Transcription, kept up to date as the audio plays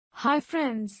Hi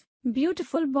friends,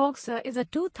 Beautiful Boxer is a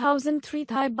 2003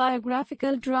 Thai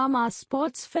biographical drama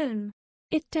sports film.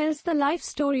 It tells the life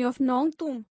story of Nong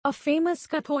Toom, a famous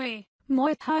kathoey,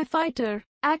 Muay Thai fighter,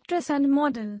 actress and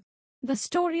model. The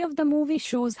story of the movie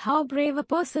shows how brave a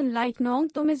person like Nong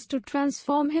Toom is to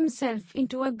transform himself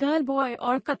into a girl boy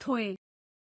or kathoey.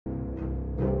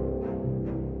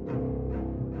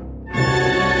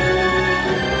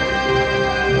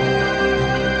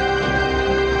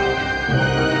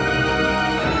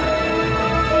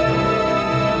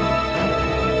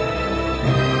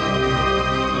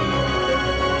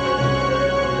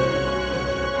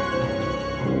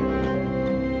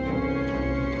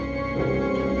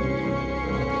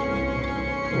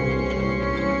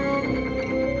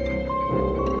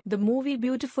 The movie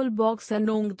Beautiful Boxer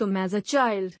Nong Toom. As a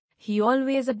child, he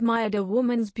always admired a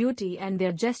woman's beauty and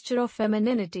their gesture of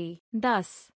femininity.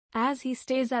 Thus, as he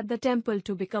stays at the temple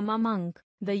to become a monk,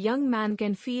 the young man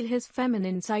can feel his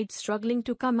feminine side struggling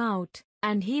to come out,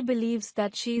 and he believes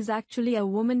that she is actually a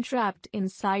woman trapped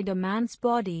inside a man's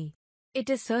body. It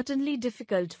is certainly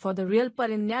difficult for the real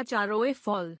Parinya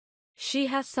Uekrongtham. She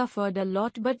has suffered a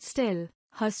lot, but still,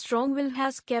 her strong will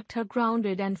has kept her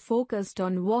grounded and focused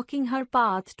on walking her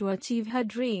path to achieve her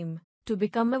dream, to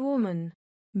become a woman.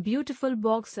 Beautiful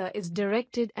Boxer is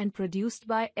directed and produced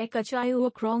by Ekachai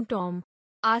Uekrongtham.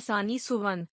 Ashani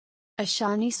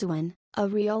Suwan, a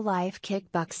real-life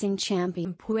kickboxing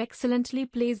champion who excellently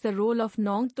plays the role of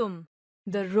Nong Toom.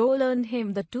 The role earned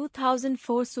him the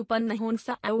 2004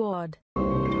 Suparnahonsa Award.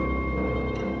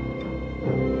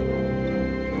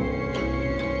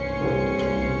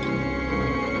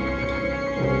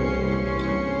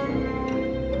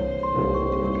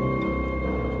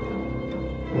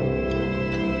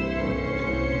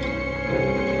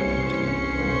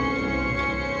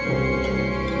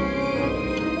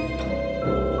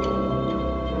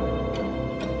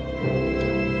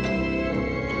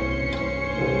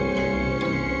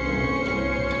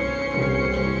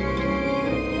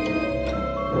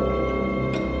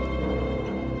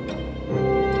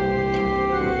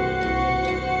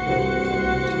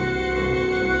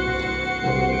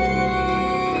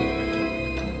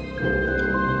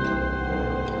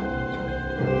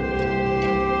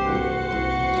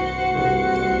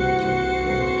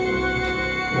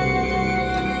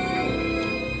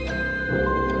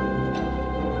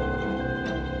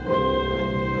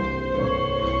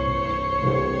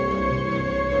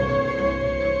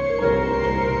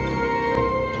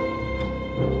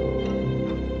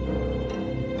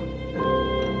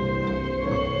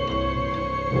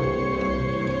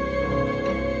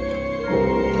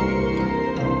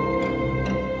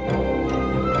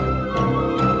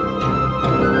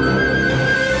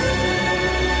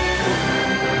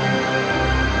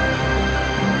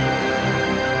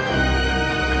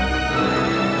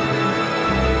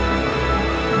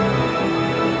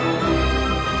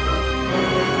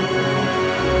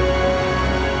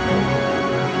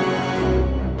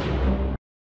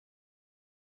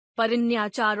 Parinya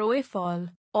Uekrongtham,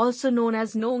 also known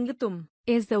as Noong Toom,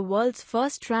 is the world's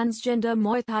first transgender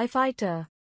Muay Thai fighter.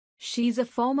 She's a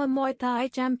former Muay Thai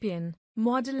champion,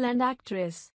 model and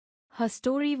actress. Her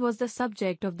story was the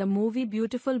subject of the movie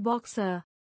Beautiful Boxer.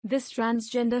 This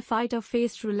transgender fighter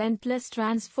faced relentless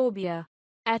transphobia.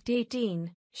 At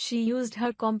 18, she used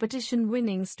her competition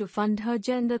winnings to fund her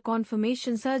gender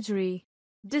confirmation surgery.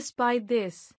 Despite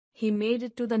this, he made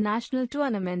it to the national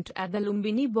tournament at the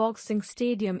Lumbini Boxing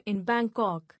Stadium in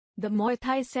Bangkok, the Muay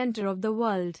Thai center of the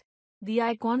world. The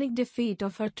iconic defeat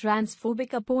of her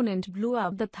transphobic opponent blew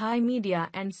up the Thai media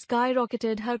and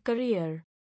skyrocketed her career.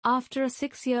 After a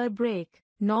 6-year break,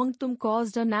 Nong Toom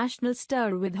caused a national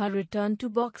stir with her return to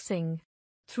boxing.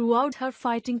 Throughout her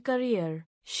fighting career,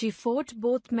 she fought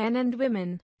both men and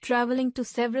women, traveling to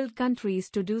several countries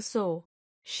to do so.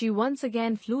 She once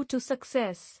again flew to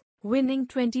success, winning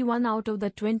 21 out of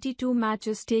the 22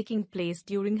 matches taking place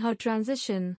during her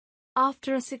transition.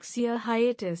 After a 6-year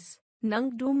hiatus,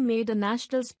 Nong Toom made a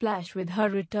national splash with her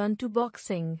return to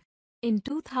boxing. In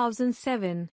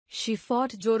 2007, she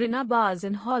fought Jorina Baz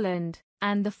in Holland,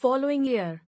 and the following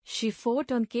year, she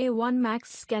fought on K1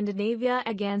 Max Scandinavia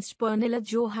against Pernilla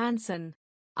Johansson.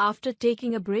 After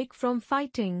taking a break from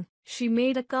fighting, she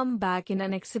made a comeback in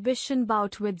an exhibition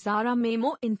bout with Zara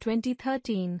Memo in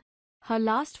 2013. Her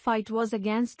last fight was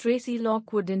against Tracy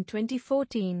Lockwood in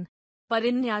 2014.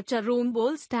 Parinya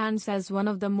Uekrongtham stands as one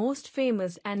of the most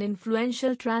famous and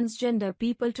influential transgender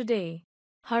people today.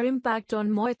 Her impact on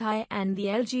Muay Thai and the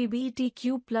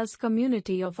LGBTQ+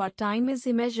 community of our time is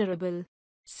immeasurable.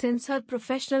 Since her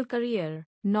professional career,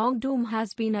 Nong Toom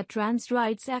has been a trans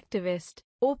rights activist,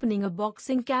 opening a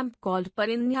boxing camp called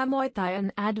Parinya Muay Thai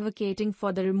and advocating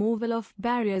for the removal of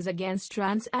barriers against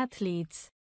trans athletes.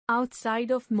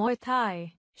 Outside of Muay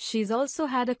Thai, she's also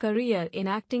had a career in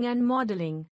acting and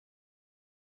modeling.